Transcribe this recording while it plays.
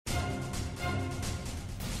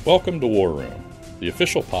Welcome to War Room, the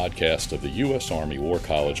official podcast of the U.S. Army War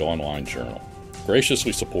College online journal,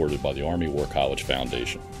 graciously supported by the Army War College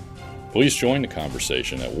Foundation. Please join the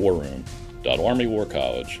conversation at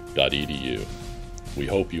warroom.armywarcollege.edu. We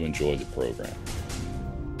hope you enjoy the program.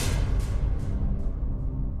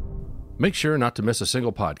 Make sure not to miss a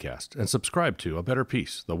single podcast and subscribe to A Better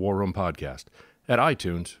Peace, the War Room podcast, at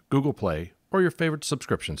iTunes, Google Play, or your favorite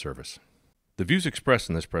subscription service. The views expressed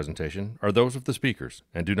in this presentation are those of the speakers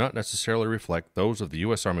and do not necessarily reflect those of the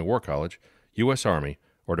U.S. Army War College, U.S. Army,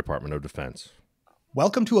 or Department of Defense.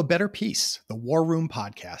 Welcome to A Better Peace, the War Room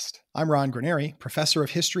podcast. I'm Ron Granieri, professor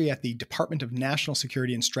of history at the Department of National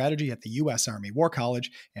Security and Strategy at the U.S. Army War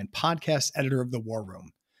College and podcast editor of the War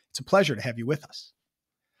Room. It's a pleasure to have you with us.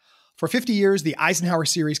 For 50 years, the Eisenhower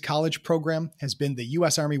Series College Program has been the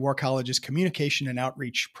U.S. Army War College's communication and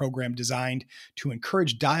outreach program designed to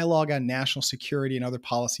encourage dialogue on national security and other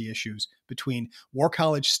policy issues between War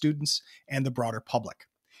College students and the broader public.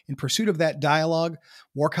 In pursuit of that dialogue,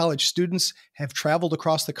 War College students have traveled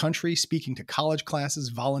across the country speaking to college classes,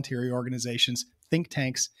 voluntary organizations, think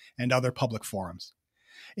tanks, and other public forums.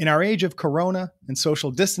 In our age of corona and social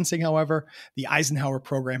distancing, however, the Eisenhower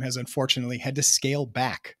program has unfortunately had to scale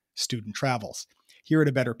back student travels. Here at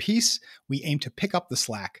A Better Peace, we aim to pick up the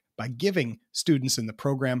slack by giving students in the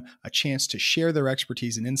program a chance to share their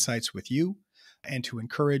expertise and insights with you and to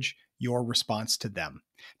encourage your response to them.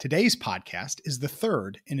 Today's podcast is the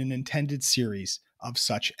third in an intended series of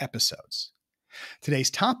such episodes.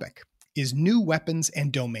 Today's topic is new weapons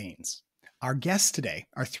and domains. Our guests today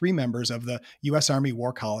are three members of the U.S. Army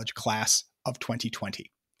War College class of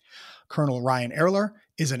 2020. Colonel Ryan Ehrler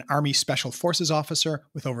is an Army Special Forces officer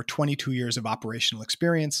with over 22 years of operational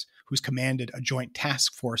experience, who's commanded a joint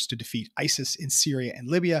task force to defeat ISIS in Syria and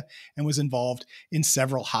Libya, and was involved in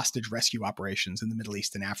several hostage rescue operations in the Middle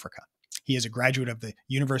East and Africa. He is a graduate of the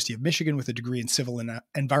University of Michigan with a degree in civil and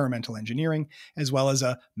environmental engineering, as well as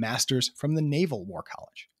a master's from the Naval War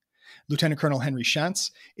College. Lieutenant Colonel Henry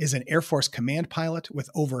Schantz is an Air Force command pilot with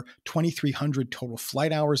over 2,300 total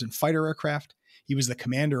flight hours in fighter aircraft. He was the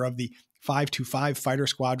commander of the 525 Fighter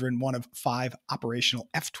Squadron, one of 5 operational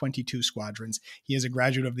F-22 squadrons. He is a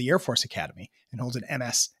graduate of the Air Force Academy and holds an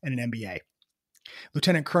MS and an MBA.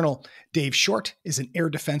 Lieutenant Colonel Dave Short is an air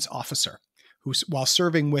defense officer who, while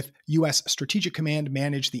serving with U.S. Strategic Command,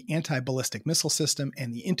 managed the anti-ballistic missile system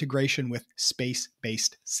and the integration with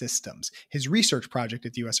space-based systems. His research project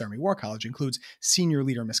at the U.S. Army War College includes senior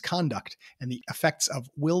leader misconduct and the effects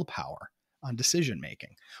of willpower on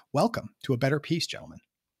decision-making. Welcome to A Better Peace, gentlemen.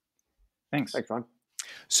 Thanks, Ron.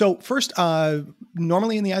 So first,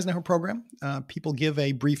 normally in the Eisenhower program, people give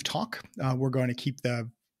a brief talk. We're going to keep the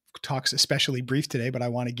talks especially brief today, but I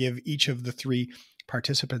want to give each of the three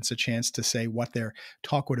participants a chance to say what their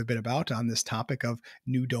talk would have been about on this topic of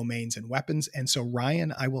new domains and weapons. And so,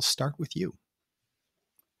 Ryan, I will start with you.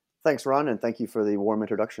 Thanks, Ron, and thank you for the warm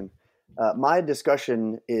introduction. My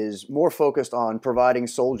discussion is more focused on providing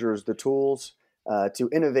soldiers the tools to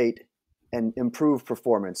innovate and improve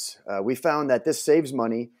performance. We found that this saves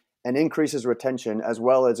money and increases retention as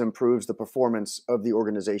well as improves the performance of the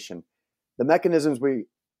organization. The mechanisms we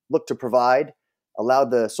look to provide allow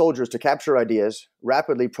the soldiers to capture ideas,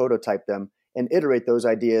 rapidly prototype them, and iterate those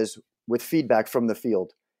ideas with feedback from the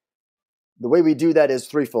field. The way we do that is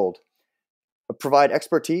threefold. Provide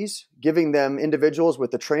expertise, giving them individuals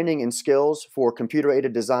with the training and skills for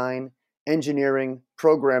computer-aided design, engineering,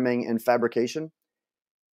 programming, and fabrication.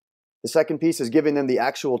 The second piece is giving them the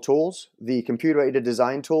actual tools, the computer-aided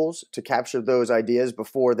design tools to capture those ideas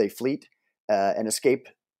before they fleet and escape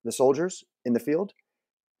the soldiers in the field.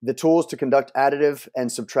 The tools to conduct additive and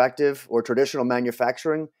subtractive or traditional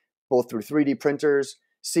manufacturing, both through 3D printers,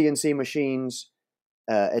 CNC machines,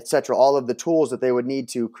 etc. All of the tools that they would need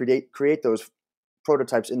to create those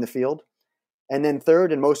prototypes in the field. And then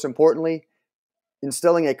third, and most importantly,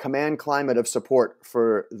 instilling a command climate of support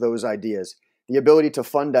for those ideas. The ability to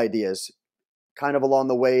fund ideas, kind of along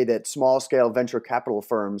the way that small-scale venture capital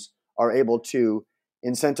firms are able to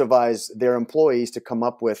incentivize their employees to come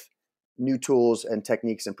up with new tools and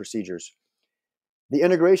techniques and procedures. The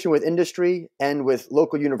integration with industry and with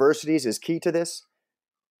local universities is key to this.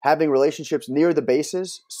 Having relationships near the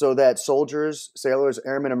bases so that soldiers, sailors,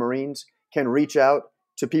 airmen, and Marines can reach out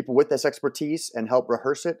to people with this expertise and help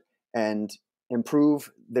rehearse it and improve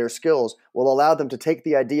their skills will allow them to take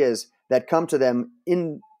the ideas that come to them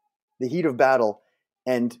in the heat of battle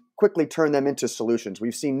and quickly turn them into solutions.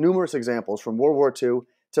 We've seen numerous examples from World War II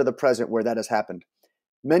to the present where that has happened.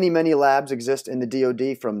 Many, many labs exist in the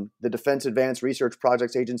DoD, from the Defense Advanced Research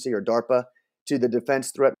Projects Agency, or DARPA, to the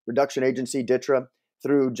Defense Threat Reduction Agency, DTRA,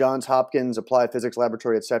 through Johns Hopkins Applied Physics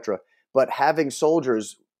Laboratory, etc. But having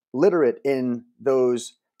soldiers literate in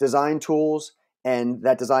those design tools and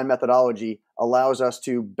that design methodology allows us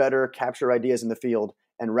to better capture ideas in the field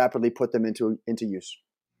and rapidly put them into use.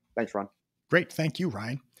 Thanks, Ron. Great. Thank you,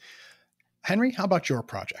 Ryan. Henry, how about your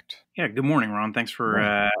project? Yeah, good morning, Ron. Thanks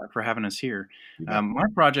for having us here. My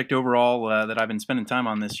project overall that I've been spending time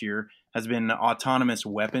on this year has been autonomous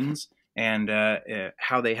weapons and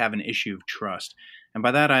how they have an issue of trust. And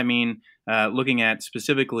by that, I mean looking at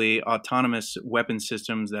specifically autonomous weapon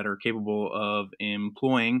systems that are capable of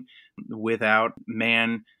employing without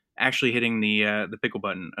man actually hitting the pickle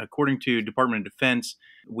button. According to Department of Defense,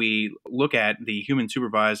 we look at the human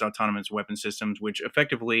supervised autonomous weapon systems, which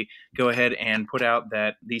effectively go ahead and put out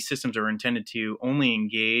that these systems are intended to only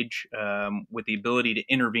engage with the ability to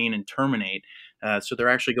intervene and terminate. So they're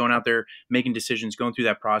actually going out there, making decisions, going through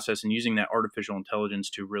that process, and using that artificial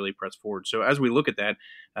intelligence to really press forward. So as we look at that,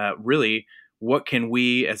 really, what can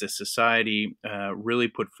we as a society really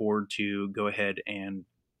put forward to go ahead and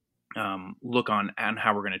look on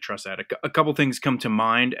how we're going to trust that? A couple things come to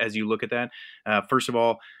mind as you look at that. First of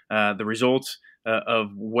all, the results of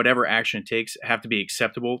whatever action it takes have to be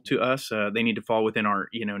acceptable to us. They need to fall within our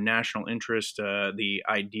national interest, the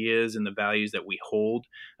ideas and the values that we hold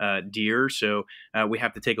dear. So we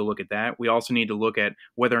have to take a look at that. We also need to look at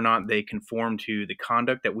whether or not they conform to the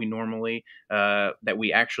conduct that we normally that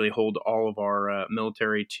we actually hold all of our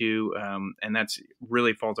military to, and that's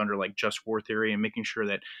really falls under like just war theory and making sure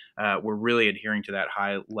that we're really adhering to that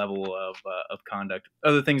high level of conduct.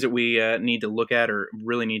 Other things that we need to look at or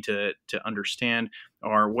really need to understand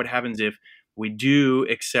are what happens if we do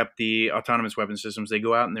accept the autonomous weapon systems. They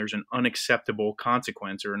go out and there's an unacceptable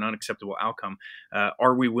consequence or an unacceptable outcome.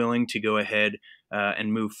 Are we willing to go ahead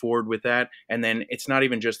and move forward with that? And then it's not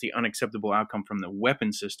even just the unacceptable outcome from the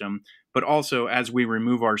weapon system, but also as we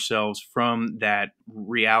remove ourselves from that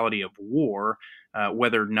reality of war,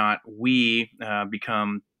 whether or not we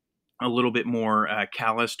become a little bit more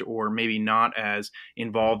calloused or maybe not as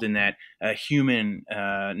involved in that human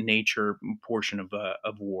nature portion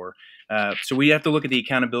of war. So we have to look at the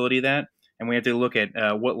accountability of that, and we have to look at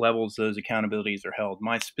what levels those accountabilities are held.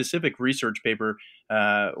 My specific research paper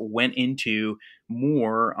went into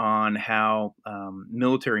more on how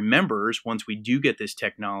military members, once we do get this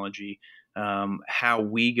technology, how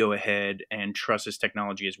we go ahead and trust this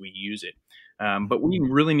technology as we use it. But we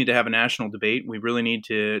really need to have a national debate. We really need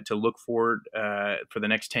to look forward for the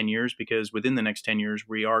next 10 years, because within the next 10 years,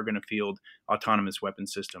 we are going to field autonomous weapon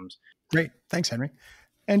systems. Great. Thanks, Henry.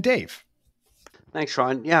 And Dave. Thanks,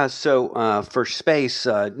 Ron. Yeah, so for space,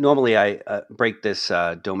 normally I break this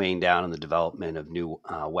domain down in the development of new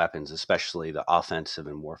weapons, especially the offensive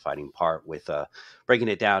and warfighting part, with breaking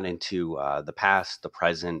it down into the past, the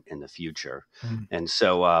present, and the future. And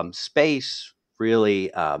so space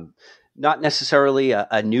really not necessarily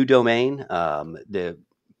a new domain. The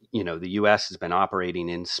U.S. has been operating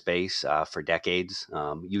in space for decades.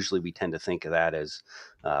 Usually we tend to think of that as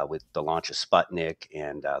with the launch of Sputnik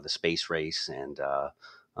and the space race and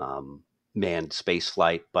manned space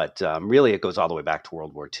flight. But really it goes all the way back to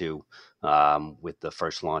World War II with the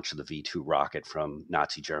first launch of the V-2 rocket from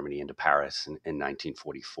Nazi Germany into Paris in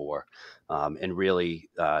 1944. And really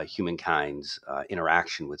humankind's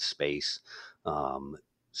interaction with space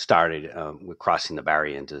started with crossing the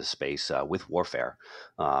barrier into the space with warfare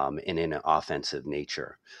and in an offensive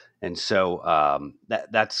nature. And so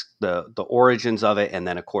that's the origins of it. And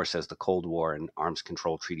then, of course, as the Cold War and arms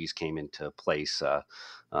control treaties came into place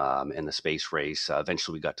in the space race,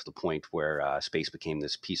 eventually we got to the point where space became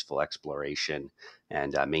this peaceful exploration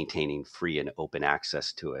and maintaining free and open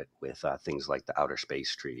access to it with things like the Outer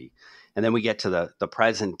Space Treaty. And then we get to the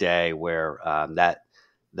present day where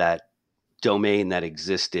that domain that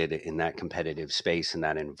existed in that competitive space and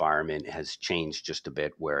that environment has changed just a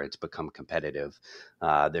bit, where it's become competitive.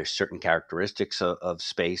 There's certain characteristics of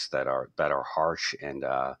space that are harsh and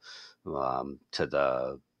to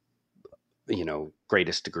the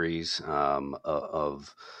greatest degrees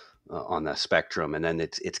of on the spectrum, and then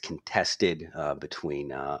it's contested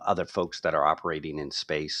between other folks that are operating in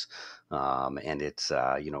space, and it's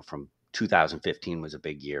from 2015 was a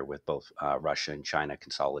big year with both Russia and China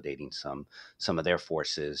consolidating some of their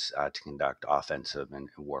forces to conduct offensive and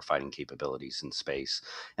warfighting capabilities in space.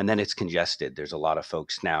 And then it's congested. There's a lot of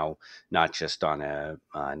folks now, not just on a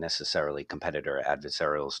necessarily competitor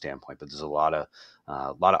adversarial standpoint, but there's a lot of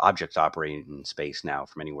a lot of objects operating in space now,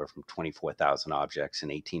 from anywhere from 24,000 objects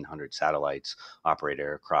and 1,800 satellites operated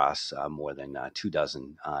across more than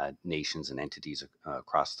 24 nations and entities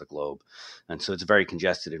across the globe. And so it's a very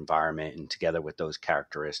congested environment, and together with those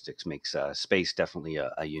characteristics makes space definitely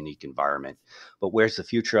a unique environment. But where's the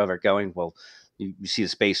future of it going? Well, you see the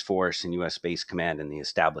Space Force and U.S. Space Command and the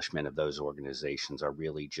establishment of those organizations are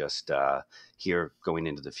really just here going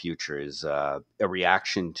into the future is a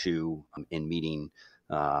reaction to in meeting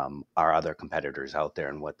our other competitors out there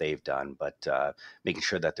and what they've done, but making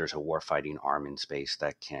sure that there's a warfighting arm in space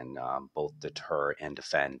that can both deter and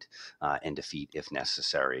defend and defeat, if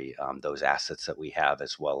necessary, those assets that we have,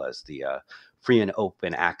 as well as the free and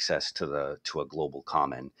open access to a global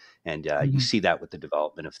common. And you see that with the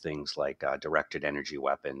development of things like directed energy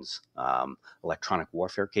weapons, electronic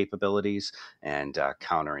warfare capabilities, and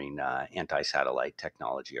countering anti-satellite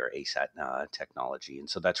technology or ASAT technology. And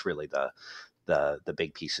so that's really the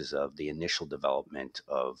big pieces of the initial development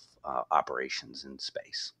of operations in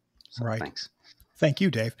space. So, right. Thanks. Thank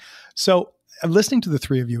you, Dave. So listening to the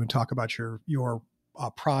three of you and talk about your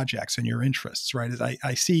projects and your interests, right? As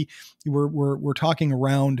I see we're talking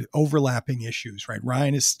around overlapping issues, right?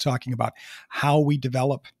 Ryan is talking about how we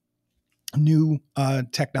develop new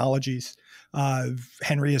technologies.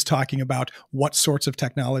 Henry is talking about what sorts of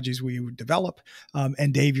technologies we would develop.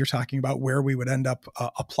 And Dave, you're talking about where we would end up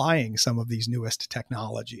applying some of these newest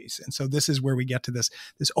technologies. And so this is where we get to this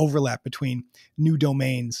overlap between new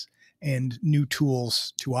domains and new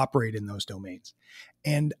tools to operate in those domains.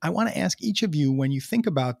 And I want to ask each of you, when you think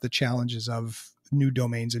about the challenges of new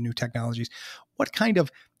domains and new technologies, what kind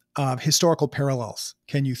of historical parallels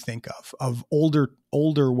can you think of older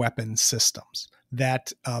weapon systems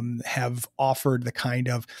that have offered the kind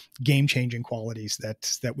of game-changing qualities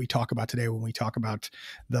that we talk about today when we talk about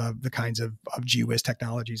the kinds of gee whiz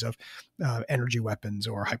technologies of energy weapons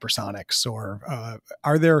or hypersonics?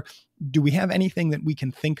 Or do we have anything that we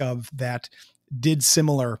can think of that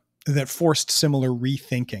forced similar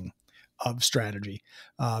rethinking of strategy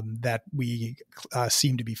that we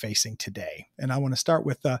seem to be facing today? And I want to start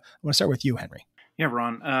with you, Henry. Yeah,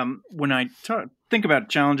 Ron. When I think about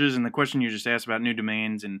challenges and the question you just asked about new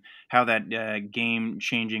domains and how that game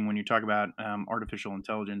changing when you talk about artificial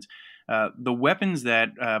intelligence, the weapons that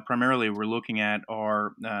primarily we're looking at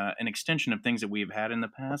are an extension of things that we've had in the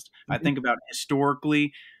past. Mm-hmm. I think about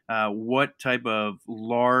historically what type of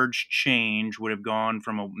large change would have gone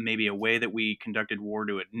from maybe a way that we conducted war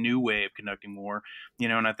to a new way of conducting war,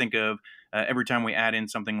 and I think of every time we add in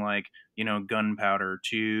something like, gunpowder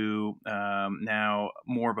to now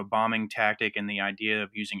more of a bombing tactic, and the idea of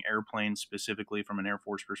using airplanes specifically from an Air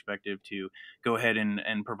Force perspective to go ahead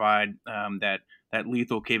and provide that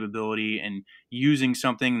lethal capability, and using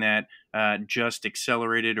something that just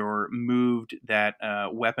accelerated or moved that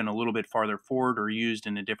weapon a little bit farther forward or used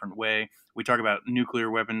in a different way. We talk about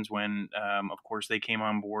nuclear weapons when, of course, they came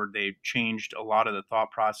on board. They changed a lot of the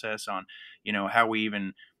thought process on, how we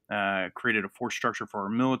even created a force structure for our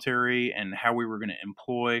military and how we were going to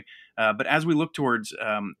employ. But as we look towards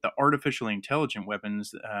the artificially intelligent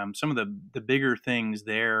weapons, some of the bigger things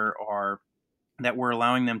there are that we're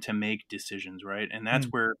allowing them to make decisions, right? And that's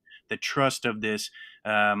where the trust of this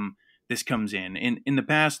comes in. In the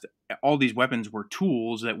past, all these weapons were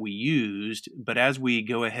tools that we used, but as we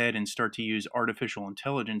go ahead and start to use artificial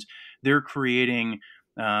intelligence, they're creating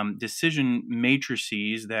decision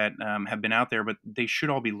matrices that have been out there, but they should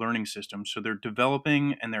all be learning systems. So they're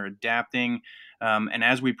developing and they're adapting. And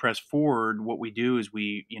as we press forward, what we do is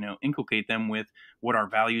we, inculcate them with what our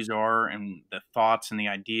values are and the thoughts and the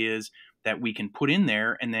ideas that we can put in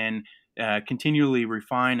there, and then continually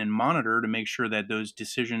refine and monitor to make sure that those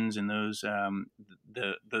decisions and those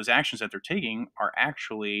actions that they're taking are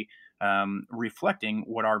actually reflecting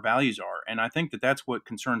what our values are. And I think that that's what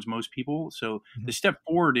concerns most people. So the step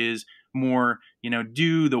forward is more,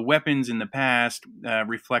 do the weapons in the past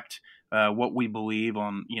reflect what we believe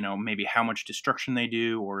on, maybe how much destruction they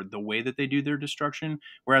do or the way that they do their destruction.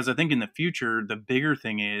 Whereas I think in the future, the bigger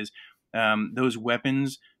thing is those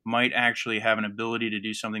weapons might actually have an ability to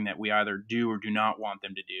do something that we either do or do not want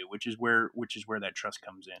them to do, which is where that trust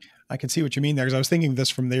comes in. I can see what you mean there, because I was thinking this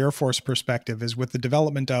from the Air Force perspective, is with the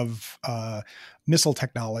development of missile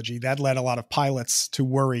technology, that led a lot of pilots to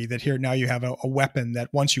worry that here now you have a weapon that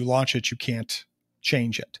once you launch it, you can't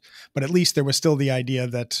change it. But at least there was still the idea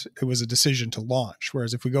that it was a decision to launch.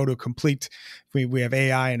 Whereas if we go to we have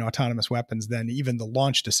AI and autonomous weapons, then even the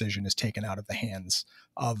launch decision is taken out of the hands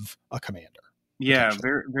of a commander. Yeah,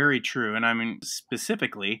 very, very true. And I mean,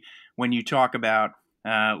 specifically, when you talk about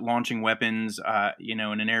launching weapons, in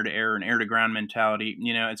an air-to-air and air-to-ground mentality.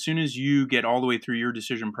 As soon as you get all the way through your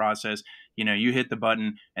decision process, you hit the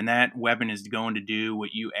button and that weapon is going to do what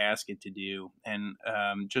you ask it to do. And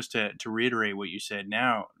just to reiterate what you said,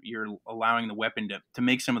 now you're allowing the weapon to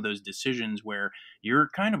make some of those decisions where you're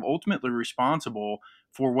kind of ultimately responsible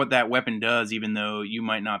for what that weapon does, even though you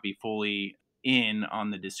might not be fully in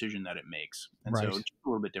on the decision that it makes. And so it's a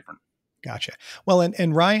little bit different. Gotcha. Well,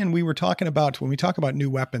 and Ryan, we were talking about, when we talk about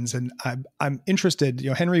new weapons, and I'm interested,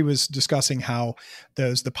 Henry was discussing how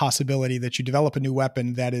there's the possibility that you develop a new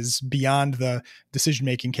weapon that is beyond the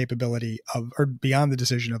decision-making capability or beyond the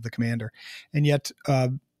decision of the commander. And yet,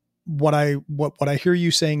 what I hear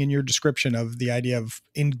you saying in your description of the idea of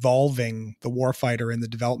involving the warfighter in the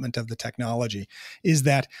development of the technology is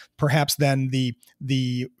that perhaps then the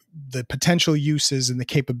potential uses and the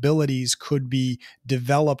capabilities could be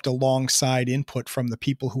developed alongside input from the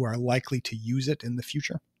people who are likely to use it in the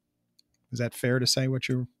future. Is that fair to say what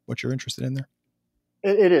you're interested in there?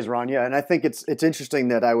 It is, Ron. Yeah. And I think it's interesting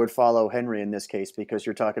that I would follow Henry in this case, because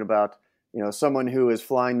you're talking about, someone who is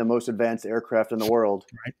flying the most advanced aircraft in the world,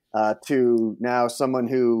 to now someone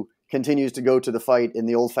who continues to go to the fight in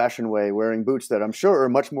the old-fashioned way, wearing boots that I'm sure are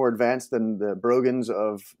much more advanced than the brogans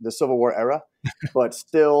of the Civil War era, but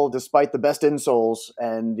still, despite the best insoles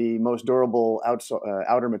and the most durable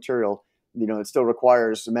outer material, it still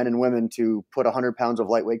requires men and women to put 100 pounds of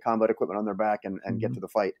lightweight combat equipment on their back and get to the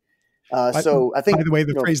fight. So I think, by the way,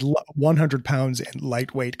 the phrase 100 pounds and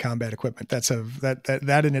lightweight combat equipment,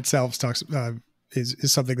 that in itself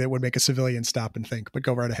is something that would make a civilian stop and think, but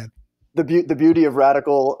go right ahead. The beauty of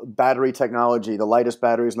radical battery technology, the lightest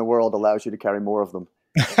batteries in the world, allows you to carry more of them.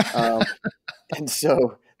 And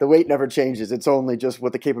so the weight never changes. It's only just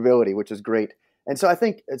with the capability, which is great. And so I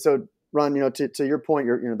think, Ron, to your point,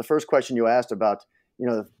 the first question you asked about,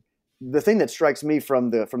 the thing that strikes me from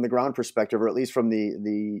the ground perspective, or at least from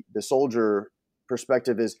the soldier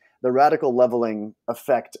perspective, is the radical leveling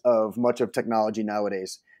effect of much of technology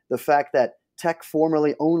nowadays. The fact that tech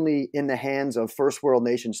formerly only in the hands of first world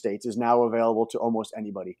nation states is now available to almost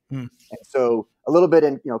anybody. And so a little bit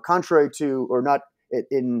contrary to, or not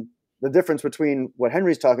in the difference between what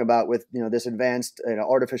Henry's talking about with, this advanced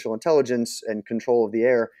artificial intelligence and control of the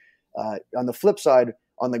air. On the flip side,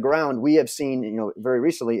 on the ground, we have seen, very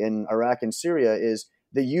recently in Iraq and Syria, is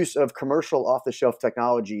the use of commercial off-the-shelf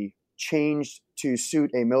technology changed to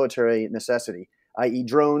suit a military necessity, i.e.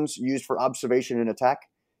 drones used for observation and attack.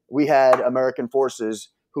 We had American forces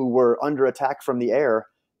who were under attack from the air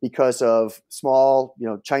because of small,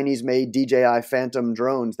 Chinese-made DJI Phantom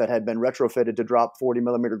drones that had been retrofitted to drop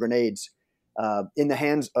 40-millimeter grenades in the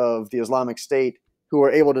hands of the Islamic State, who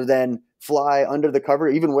were able to then fly under the cover,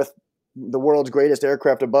 even with the world's greatest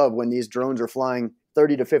aircraft above, when these drones are flying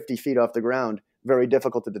 30 to 50 feet off the ground, very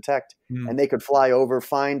difficult to detect. And they could fly over,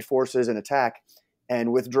 find forces and attack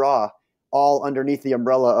and withdraw, all underneath the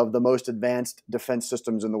umbrella of the most advanced defense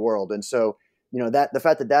systems in the world. And so, that the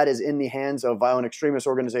fact that is in the hands of violent extremist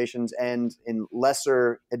organizations and in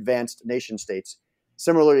lesser advanced nation states.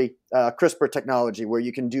 Similarly, CRISPR technology, where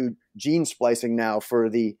you can do gene splicing now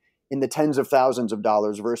in the tens of thousands of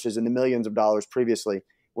dollars versus in the millions of dollars previously,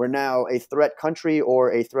 where now a threat country or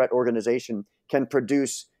a threat organization can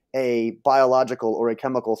produce a biological or a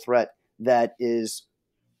chemical threat that is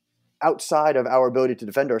outside of our ability to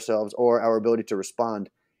defend ourselves or our ability to respond.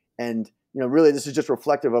 And, really, this is just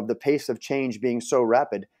reflective of the pace of change being so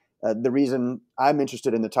rapid. The reason I'm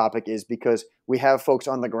interested in the topic is because we have folks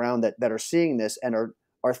on the ground that are seeing this and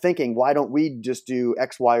are thinking, why don't we just do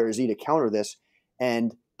X, Y, or Z to counter this?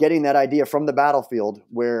 And getting that idea from the battlefield,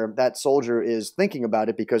 where that soldier is thinking about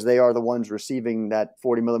it because they are the ones receiving that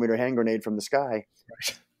 40-millimeter hand grenade from the sky.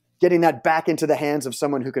 Right. Getting that back into the hands of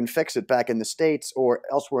someone who can fix it back in the States or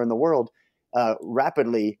elsewhere in the world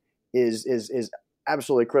rapidly is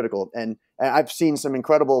absolutely critical. And I've seen some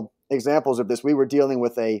incredible examples of this. We were dealing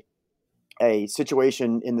with a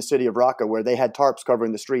situation in the city of Raqqa where they had tarps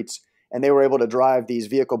covering the streets, and they were able to drive these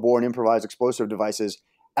vehicle-borne improvised explosive devices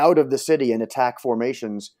out of the city and attack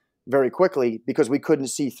formations very quickly because we couldn't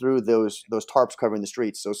see through those tarps covering the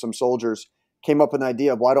streets. So some soldiers came up with an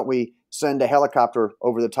idea of, why don't we send a helicopter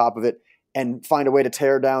over the top of it and find a way to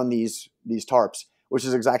tear down these tarps, which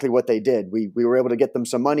is exactly what they did. We were able to get them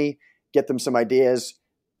some money, get them some ideas.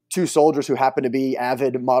 Two soldiers who happened to be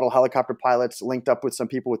avid model helicopter pilots linked up with some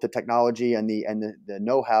people with the technology and the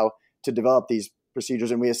know-how to develop these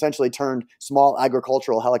procedures. And we essentially turned small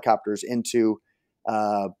agricultural helicopters into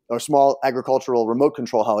or small agricultural remote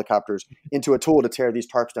control helicopters into a tool to tear these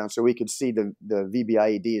tarps down, so we could see the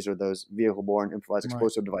VBIEDs, or those vehicle-borne improvised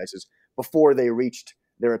explosive devices, before they reached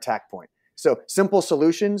their attack point. So simple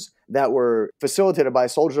solutions that were facilitated by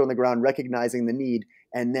soldiers on the ground recognizing the need,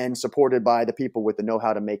 and then supported by the people with the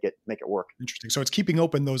know-how to make it work. Interesting. So it's keeping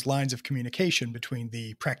open those lines of communication between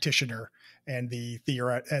the practitioner and the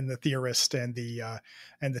theorist and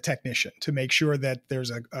the technician to make sure that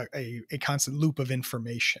there's a constant loop of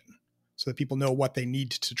information, so that people know what they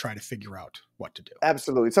need to try to figure out what to do.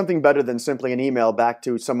 Absolutely. Something better than simply an email back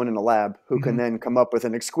to someone in a lab who can then come up with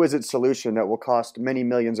an exquisite solution that will cost many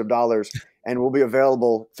millions of dollars and will be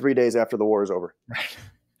available 3 days after the war is over. Right.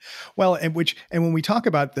 Well, and when we talk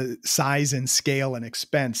about the size and scale and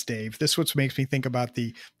expense, Dave, this is what makes me think about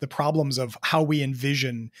the problems of how we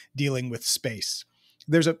envision dealing with space.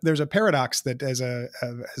 There's a paradox that as a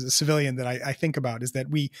civilian that I think about, is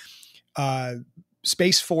that we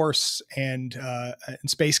Space Force and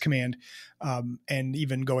Space Command, and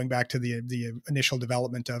even going back to the initial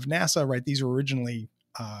development of NASA, right? These were originally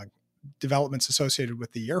developments associated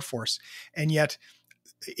with the Air Force, and yet,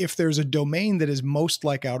 if there's a domain that is most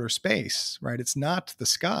like outer space, right, it's not the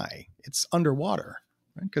sky, it's underwater,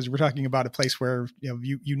 right? Because we're talking about a place where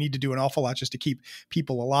you need to do an awful lot just to keep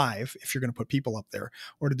people alive, if you're going to put people up there,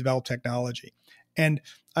 or to develop technology. And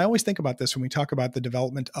I always think about this when we talk about the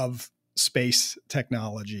development of space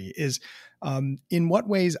technology is in what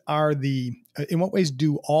ways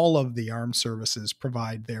do all of the armed services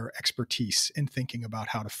provide their expertise in thinking about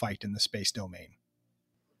how to fight in the space domain?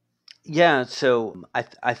 Yeah, so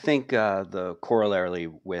I think the corollary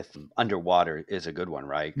with underwater is a good one,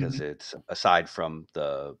 right? Because it's, aside from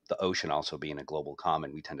the ocean also being a global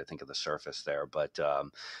common, we tend to think of the surface there, but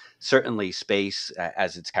certainly space,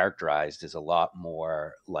 as it's characterized, is a lot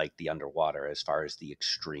more like the underwater as far as the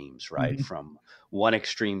extremes, right? From one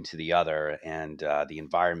extreme to the other, and the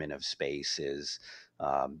environment of space is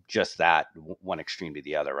just that, one extreme to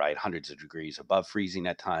the other, right? Hundreds of degrees above freezing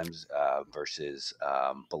at times versus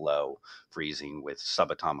below freezing, with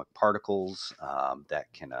subatomic particles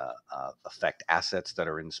that can affect assets that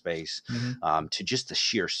are in space, to just the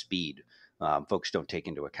sheer speed. Folks don't take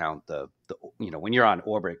into account the when you're on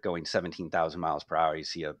orbit going 17,000 miles per hour, you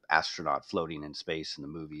see an astronaut floating in space in the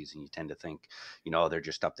movies, and you tend to think, they're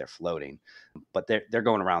just up there floating, but they're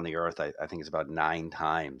going around the Earth. I think it's about 9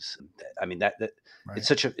 times. I mean that Right.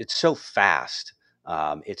 it's so fast.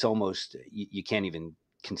 It's almost you can't even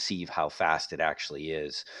conceive how fast it actually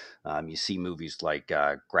is. You see movies like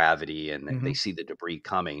Gravity, and they see the debris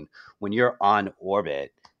coming. When you're on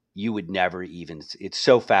orbit, you would never even, it's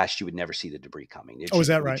so fast you would never see the debris coming. Is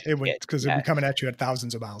that right? It would, because it'd be coming at you at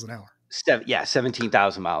thousands of miles an hour.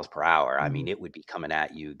 17,000 miles per hour. I mean, it would be coming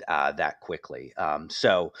at you that quickly.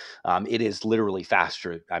 So it is literally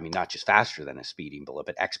faster. I mean, not just faster than a speeding bullet,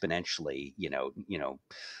 but exponentially,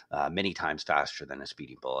 many times faster than a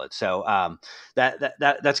speeding bullet. So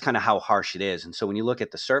that's kind of how harsh it is. And so when you look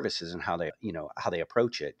at the services and how they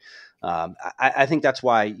approach it, I think that's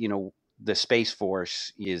why, the Space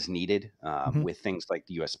Force is needed, with things like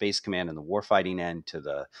the U.S. Space Command and the warfighting end, to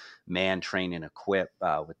the man, train, and equip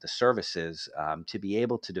with the services, to be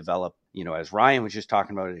able to develop, as Ryan was just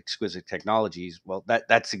talking about, exquisite technologies. Well,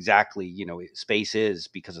 that's exactly, space is,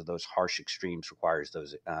 because of those harsh extremes, requires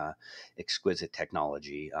those exquisite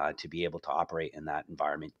technology to be able to operate in that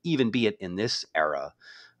environment. Even be it in this era,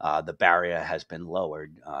 the barrier has been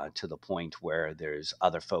lowered to the point where there's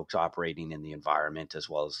other folks operating in the environment, as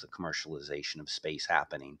well as the commercialization of space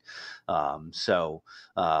happening. So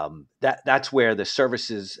that's where the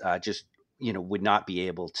services just would not be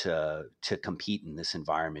able to compete in this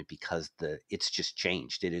environment, because it's just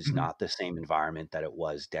changed. It is not the same environment that it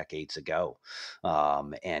was decades ago,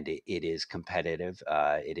 and it is competitive,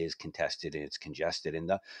 it is contested, and it's congested.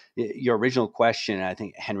 And your original question, I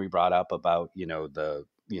think Henry brought up about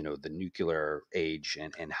the nuclear age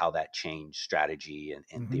and how that changed strategy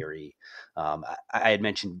and theory. I had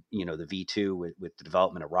mentioned, the V2 with the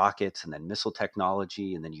development of rockets, and then missile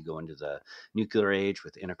technology. And then you go into the nuclear age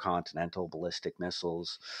with intercontinental ballistic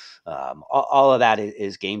missiles. All of that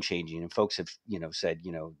is game changing. And folks have, said,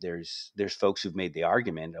 there's folks who've made the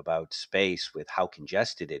argument about space with how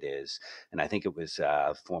congested it is. And I think it was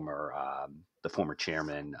the former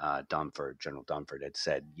chairman, General Dunford, had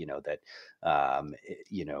said, that,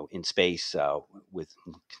 in space, with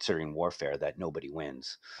considering warfare, that nobody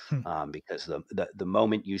wins, because the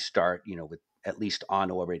moment you start, with at least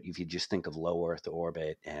on orbit, if you just think of low Earth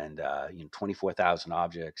orbit and 24,000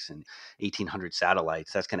 objects and 1,800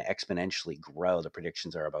 satellites, that's going to exponentially grow. The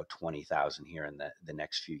predictions are about 20,000 here in the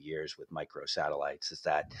next few years with micro satellites. Is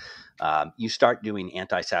that you start doing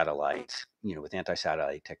anti-satellite with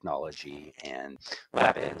anti-satellite technology and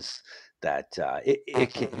weapons, that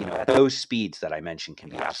it can, at those speeds that I mentioned, can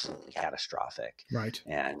be absolutely catastrophic. Right.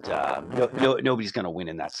 And nobody's going to win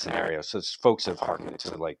in that scenario. So folks have harkened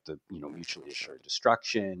to like the mutually assured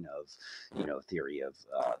destruction of theory of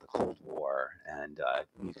the Cold War and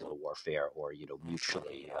nuclear warfare, or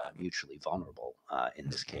mutually vulnerable in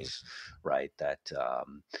this case, right? That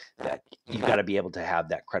you've got to be able to have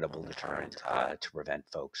that credible deterrent to prevent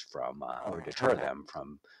folks from or deter them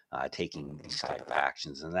from taking these type of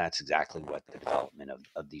actions, and that's exactly what the development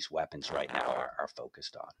of these weapons right now are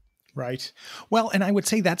focused on. Right. Well, and I would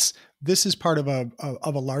say this is part of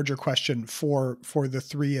a larger question for the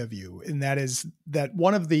three of you, and that is that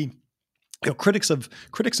one of the critics of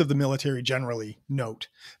the military generally note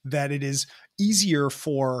that it is easier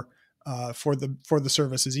for the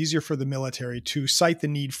services, easier for the military to cite the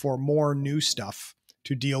need for more new stuff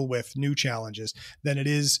to deal with new challenges than it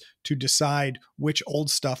is to decide which old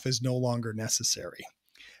stuff is no longer necessary.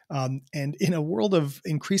 And in a world of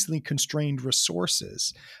increasingly constrained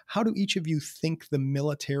resources, how do each of you think the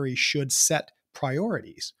military should set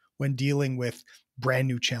priorities when dealing with brand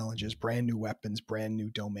new challenges, brand new weapons, brand new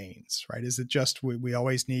domains, right? Is it just we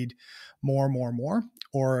always need more?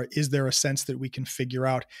 Or is there a sense that we can figure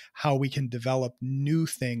out how we can develop new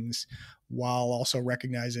things while also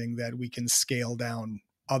recognizing that we can scale down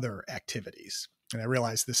other activities? And I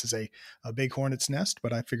realize this is a big hornet's nest,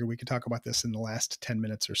 but I figure we could talk about this in the last 10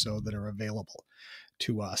 minutes or so that are available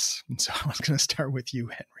to us. And so I was going to start with you,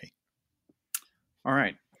 Henry. All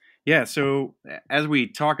right. Yeah. So as we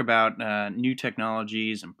talk about new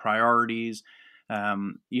technologies and priorities,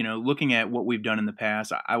 looking at what we've done in the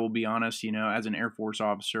past, I will be honest, as an Air Force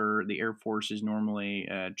officer, the Air Force is normally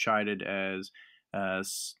chided as a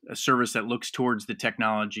service that looks towards the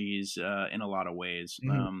technologies in a lot of ways.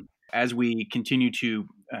 Mm-hmm. As we continue to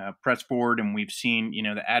press forward, and we've seen,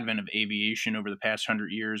 the advent of aviation over the past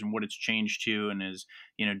 100 years and what it's changed to, and as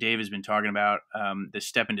Dave has been talking about, the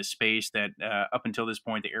step into space that up until this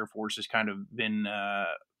point the Air Force has kind of been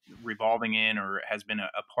revolving in or has been a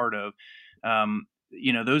part of.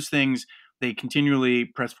 Those things, they continually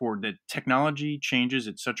press forward. The technology changes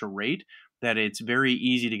at such a rate that it's very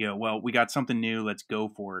easy to go, well, we got something new, let's go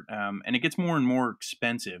for it. And it gets more and more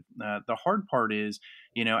expensive. The hard part is,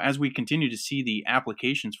 as we continue to see the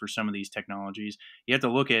applications for some of these technologies, you have to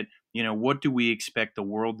look at, what do we expect the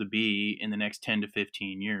world to be in the next 10 to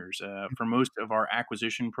 15 years? For most of our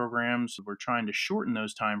acquisition programs, we're trying to shorten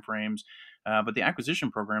those timeframes. But the acquisition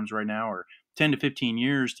programs right now are 10 to 15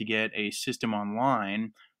 years to get a system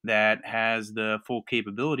online that has the full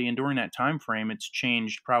capability. And during that time frame, it's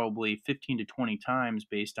changed probably 15 to 20 times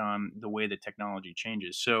based on the way the technology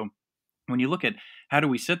changes. So when you look at how do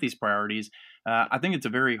we set these priorities, I think it's a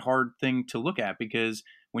very hard thing to look at, because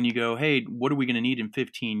when you go, hey, what are we going to need in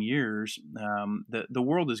 15 years? The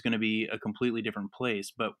world is going to be a completely different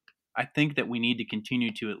place. But I think that we need to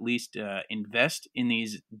continue to at least invest in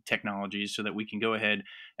these technologies so that we can go ahead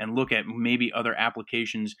and look at maybe other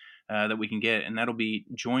applications that we can get, and that'll be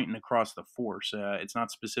joint and across the force. It's not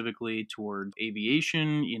specifically toward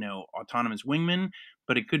aviation, autonomous wingmen,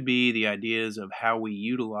 but it could be the ideas of how we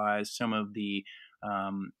utilize some of the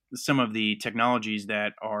technologies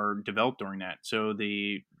that are developed during that. So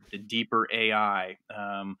the deeper AI,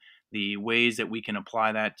 the ways that we can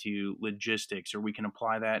apply that to logistics, or we can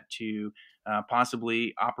apply that to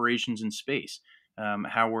possibly operations in space.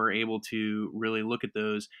 How we're able to really look at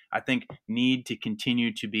those, I think, need to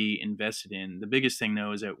continue to be invested in. The biggest thing,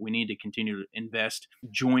 though, is that we need to continue to invest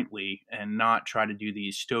jointly and not try to do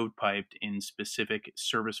these stovepiped in specific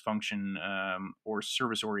service function or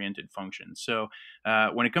service-oriented functions. So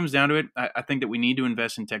when it comes down to it, I think that we need to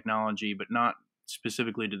invest in technology, but not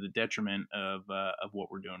specifically to the detriment of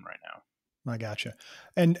what we're doing right now. I gotcha.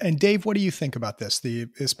 And Dave, what do you think about this?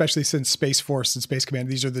 Especially since Space Force and Space Command,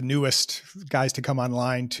 these are the newest guys to come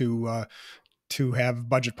online to have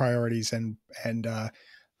budget priorities and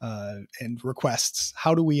requests.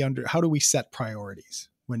 How do we set priorities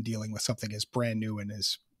when dealing with something as brand new and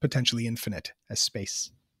as potentially infinite as space?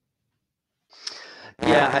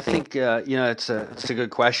 Yeah, I think it's a good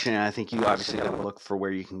question. I think you obviously got to look for where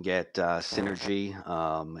you can get synergy,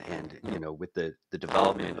 and with the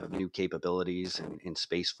development of new capabilities in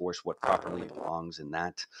Space Force, what properly belongs in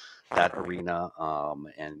that arena,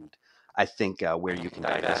 and I think where you can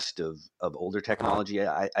divest of older technology.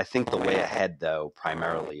 I think the way ahead, though,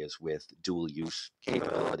 primarily is with dual use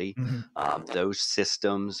capability. Mm-hmm. Those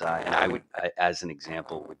systems, and I would, as an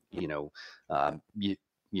example,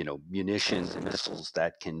 munitions and missiles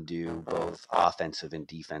that can do both offensive and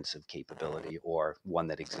defensive capability, or one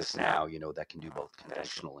that exists now, that can do both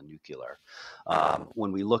conventional and nuclear.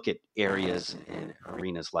 When we look at areas in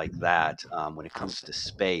arenas like that, when it comes to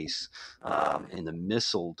space, in the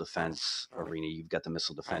missile defense arena, you've got the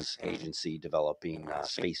Missile Defense Agency developing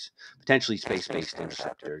potentially space-based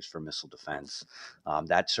interceptors for missile defense.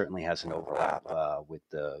 That certainly has an overlap with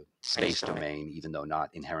the space domain, even though not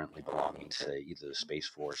inherently belonging to either the Space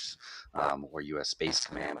Force or U.S. Space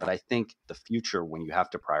Command. But I think the future, when you have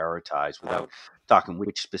to prioritize without talking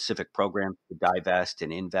which specific programs to divest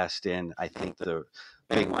and invest in, I think the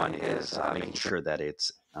big one is making sure that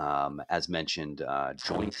it's, as mentioned,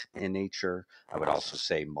 joint in nature. I would also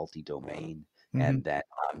say multi-domain. And that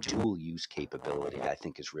dual use capability, I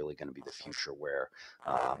think, is really going to be the future where,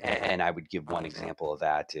 and I would give one example of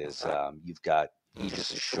that is you've got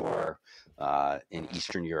Aegis Ashore in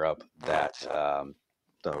Eastern Europe that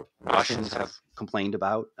the Russians have complained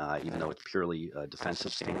about, even though it's purely a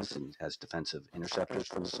defensive stance and has defensive interceptors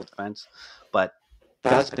for missile defense, but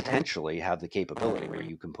does potentially have the capability where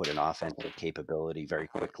you can put an offensive capability very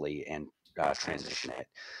quickly and transition it.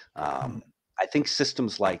 I think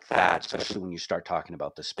systems like that, especially when you start talking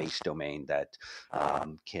about the space domain, that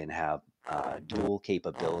can have dual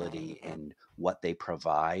capability in what they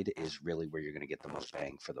provide, is really where you're going to get the most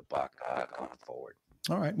bang for the buck going forward.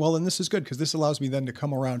 All right. Well, and this is good because this allows me then to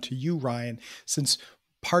come around to you, Ryan, since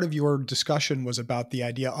part of your discussion was about the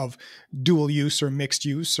idea of dual use or mixed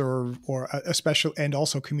use or a special, and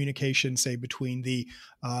also communication, say, between the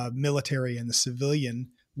military and the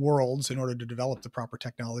civilian worlds in order to develop the proper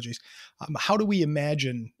technologies. How do we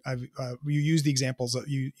imagine, you use the examples that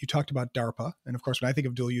you talked about DARPA. And of course, when I think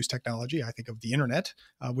of dual use technology, I think of the internet,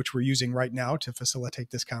 which we're using right now to facilitate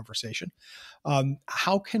this conversation.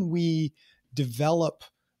 How can we develop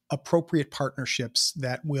appropriate partnerships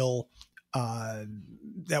that will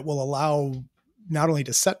allow not only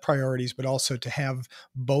to set priorities, but also to have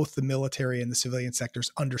both the military and the civilian sectors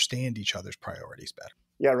understand each other's priorities better?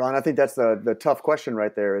 Yeah, Ron, I think that's the tough question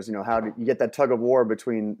right there is, how do you get that tug of war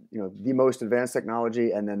between, the most advanced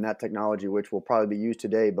technology and then that technology, which will probably be used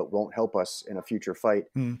today, but won't help us in a future fight.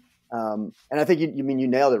 And I think you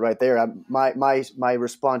nailed it right there. My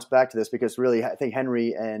response back to this, because really, I think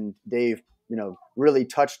Henry and Dave, really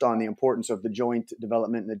touched on the importance of the joint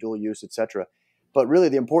development and the dual use, et cetera. But really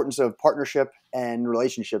the importance of partnership and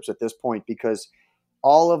relationships at this point, because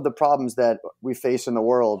all of the problems that we face in the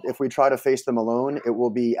world, if we try to face them alone, it will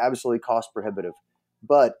be absolutely cost prohibitive.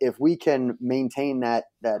 But if we can maintain that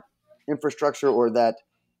infrastructure or that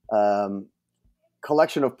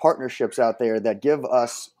collection of partnerships out there that give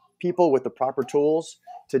us people with the proper tools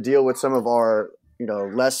to deal with some of our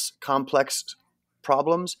less complex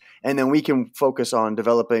problems, and then we can focus on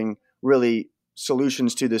developing really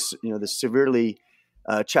solutions to this the severely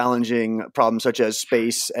challenging problems such as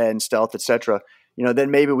space and stealth, et cetera.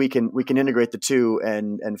 Then maybe we can integrate the two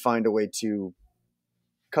and find a way to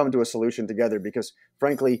come to a solution together, because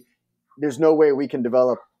frankly, there's no way we can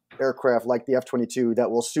develop aircraft like the F-22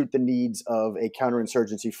 that will suit the needs of a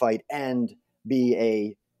counterinsurgency fight and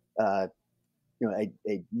be the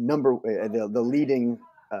leading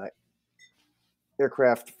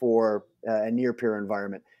aircraft for a near peer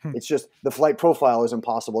environment. It's just the flight profile is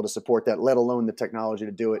impossible to support that, let alone the technology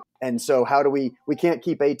to do it. And so how do we can't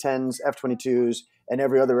keep A-10s, F-22s, and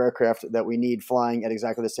every other aircraft that we need flying at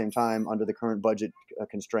exactly the same time under the current budget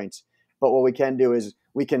constraints. But what we can do is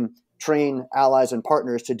we can train allies and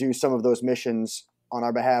partners to do some of those missions on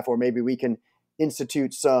our behalf, or maybe we can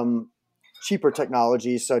institute some cheaper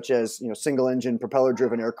technologies such as single engine propeller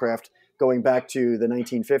driven aircraft going back to the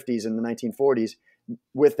 1950s and the 1940s,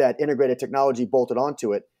 with that integrated technology bolted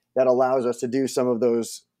onto it that allows us to do some of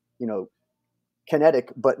those,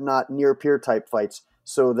 kinetic but not near peer type fights,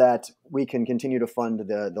 so that we can continue to fund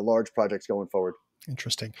the large projects going forward.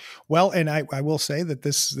 Interesting. Well, and I will say that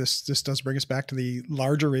this does bring us back to the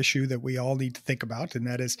larger issue that we all need to think about, and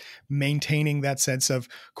that is maintaining that sense of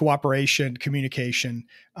cooperation, communication,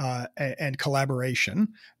 and collaboration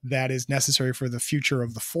that is necessary for the future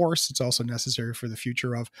of the force. It's also necessary for the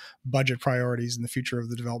future of budget priorities and the future of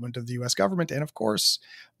the development of the U.S. government. And of course,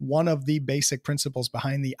 one of the basic principles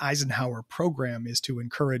behind the Eisenhower Program is to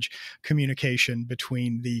encourage communication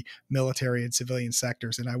between the military and civilian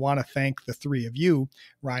sectors. And I want to thank the three of you,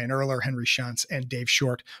 Ryan Ehrler, Henry Schantz, and Dave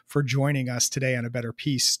Short, for joining us today on A Better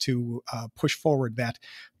Peace to push forward that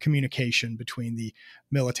communication between the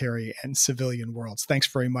military and civilian worlds. Thanks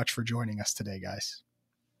very much for joining us today, guys.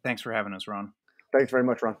 Thanks for having us, Ron. Thanks very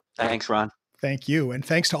much, Ron. Thanks, Ron. Thank you. And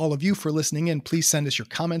thanks to all of you for listening in. Please send us your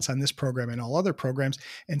comments on this program and all other programs,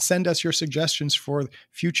 and send us your suggestions for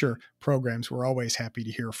future programs. We're always happy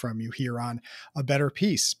to hear from you here on A Better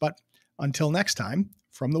Peace. But until next time,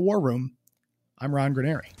 from the War Room, I'm Ron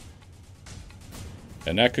Granieri.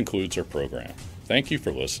 And that concludes our program. Thank you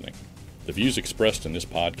for listening. The views expressed in this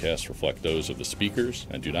podcast reflect those of the speakers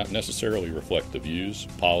and do not necessarily reflect the views,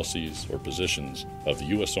 policies, or positions of the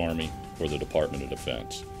U.S. Army or the Department of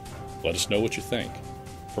Defense. Let us know what you think.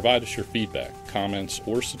 Provide us your feedback, comments,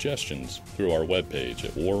 or suggestions through our webpage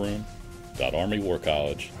at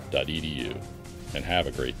warroom.armywarcollege.edu. And have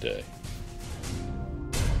a great day.